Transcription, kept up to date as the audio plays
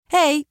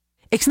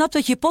Ik snap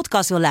dat je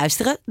podcast wil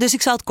luisteren, dus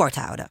ik zal het kort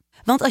houden.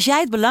 Want als jij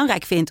het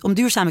belangrijk vindt om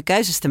duurzame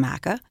keuzes te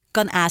maken,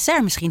 kan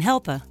ASR misschien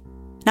helpen.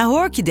 Nou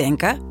hoor ik je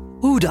denken,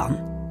 hoe dan?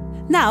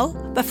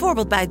 Nou,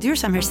 bijvoorbeeld bij het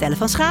duurzaam herstellen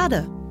van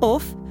schade.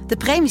 Of de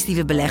premies die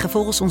we beleggen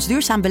volgens ons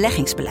duurzaam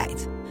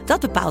beleggingsbeleid. Dat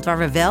bepaalt waar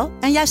we wel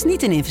en juist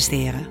niet in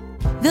investeren.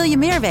 Wil je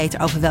meer weten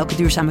over welke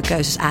duurzame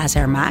keuzes ASR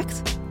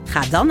maakt?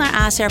 Ga dan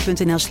naar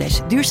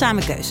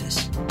asr.nl/duurzame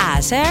keuzes.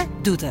 ASR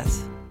doet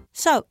het.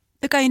 Zo,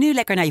 dan kan je nu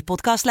lekker naar je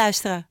podcast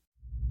luisteren.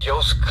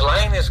 Joost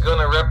Klein is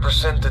gonna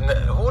represent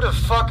who the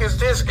fuck is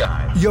this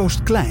guy?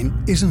 Joost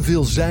Klein is een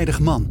veelzijdig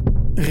man.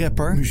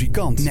 Rapper,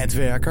 muzikant,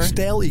 netwerker,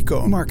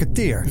 stijlicoon,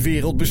 marketeer,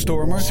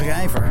 wereldbestormer,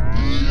 schrijver.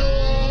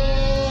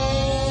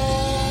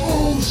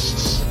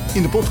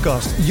 In de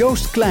podcast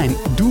Joost Klein,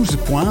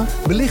 12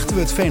 points belichten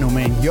we het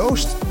fenomeen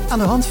Joost aan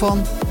de hand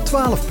van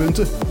 12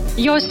 punten.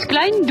 Joost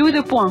Klein,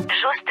 12 points.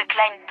 Joost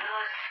Klein,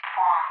 12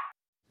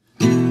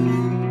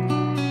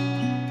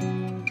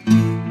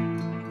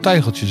 points.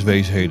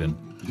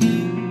 Tijgeltjesweesheden.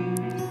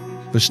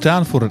 We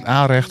staan voor het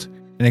aanrecht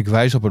en ik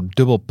wijs op het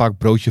dubbel pak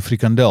broodje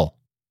frikandel.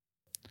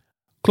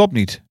 Klopt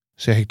niet,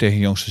 zeg ik tegen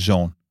jongste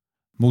zoon.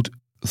 Moet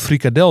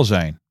frikadel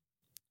zijn.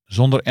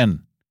 Zonder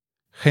N.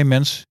 Geen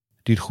mens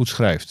die het goed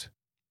schrijft.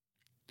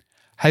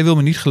 Hij wil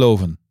me niet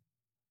geloven.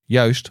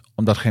 Juist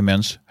omdat geen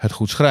mens het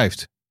goed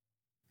schrijft.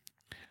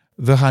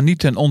 We gaan niet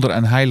ten onder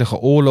aan heilige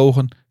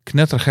oorlogen,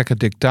 knettergekke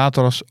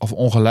dictators of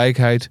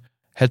ongelijkheid.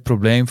 Het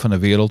probleem van de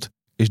wereld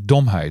is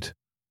domheid.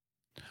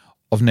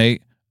 Of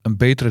nee, een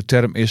betere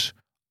term is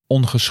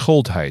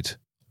ongeschooldheid,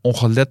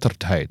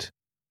 ongeletterdheid.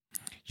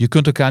 Je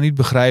kunt elkaar niet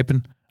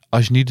begrijpen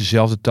als je niet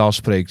dezelfde taal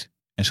spreekt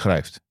en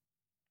schrijft.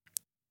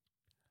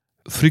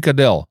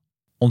 Frikadel,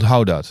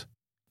 onthoud dat.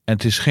 En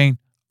het is geen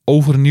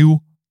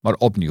overnieuw, maar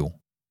opnieuw.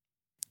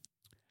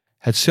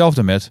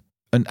 Hetzelfde met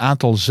een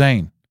aantal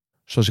zijn,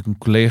 zoals ik een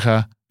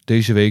collega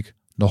deze week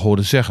nog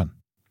hoorde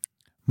zeggen.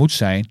 Moet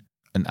zijn,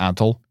 een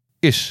aantal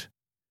is.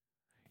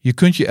 Je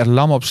kunt je er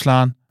lam op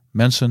slaan,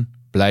 mensen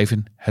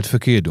blijven het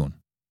verkeerd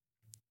doen.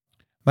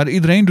 Maar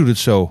iedereen doet het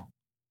zo.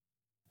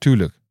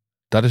 Tuurlijk,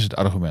 dat is het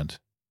argument.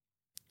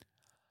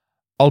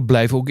 Al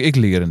blijf ook ik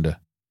lerende.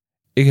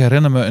 Ik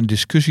herinner me een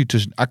discussie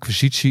tussen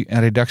acquisitie en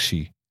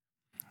redactie.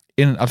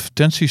 In een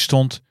advertentie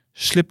stond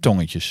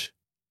sliptongetjes.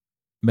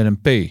 Met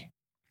een P.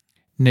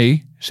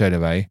 Nee, zeiden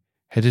wij,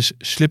 het is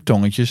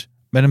sliptongetjes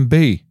met een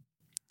B.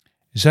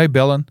 Zij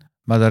bellen,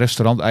 maar de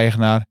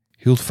restauranteigenaar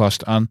hield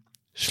vast aan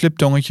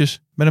sliptongetjes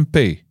met een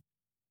P.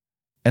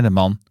 En de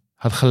man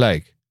had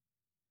gelijk.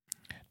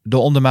 De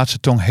ondermaatse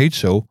tong heet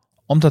zo,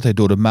 omdat hij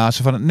door de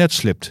mazen van het net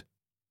slipt.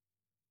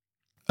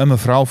 Een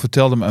mevrouw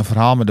vertelde me een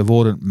verhaal met de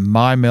woorden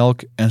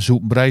maaimelk en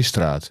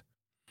zoetbreistraat.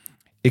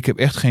 Ik heb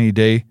echt geen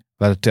idee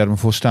waar de termen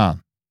voor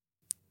staan.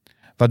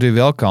 Wat weer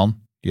wel kan,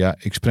 ja,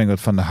 ik spring wat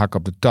van de hak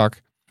op de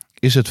tak,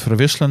 is het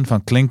verwisselen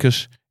van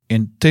klinkers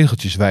in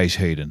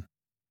tegeltjeswijsheden.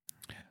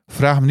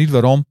 Vraag me niet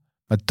waarom,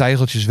 maar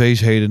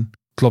tijgeltjeswijsheden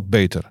klopt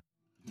beter.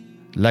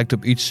 Lijkt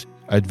op iets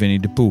uit Winnie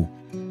de Pooh.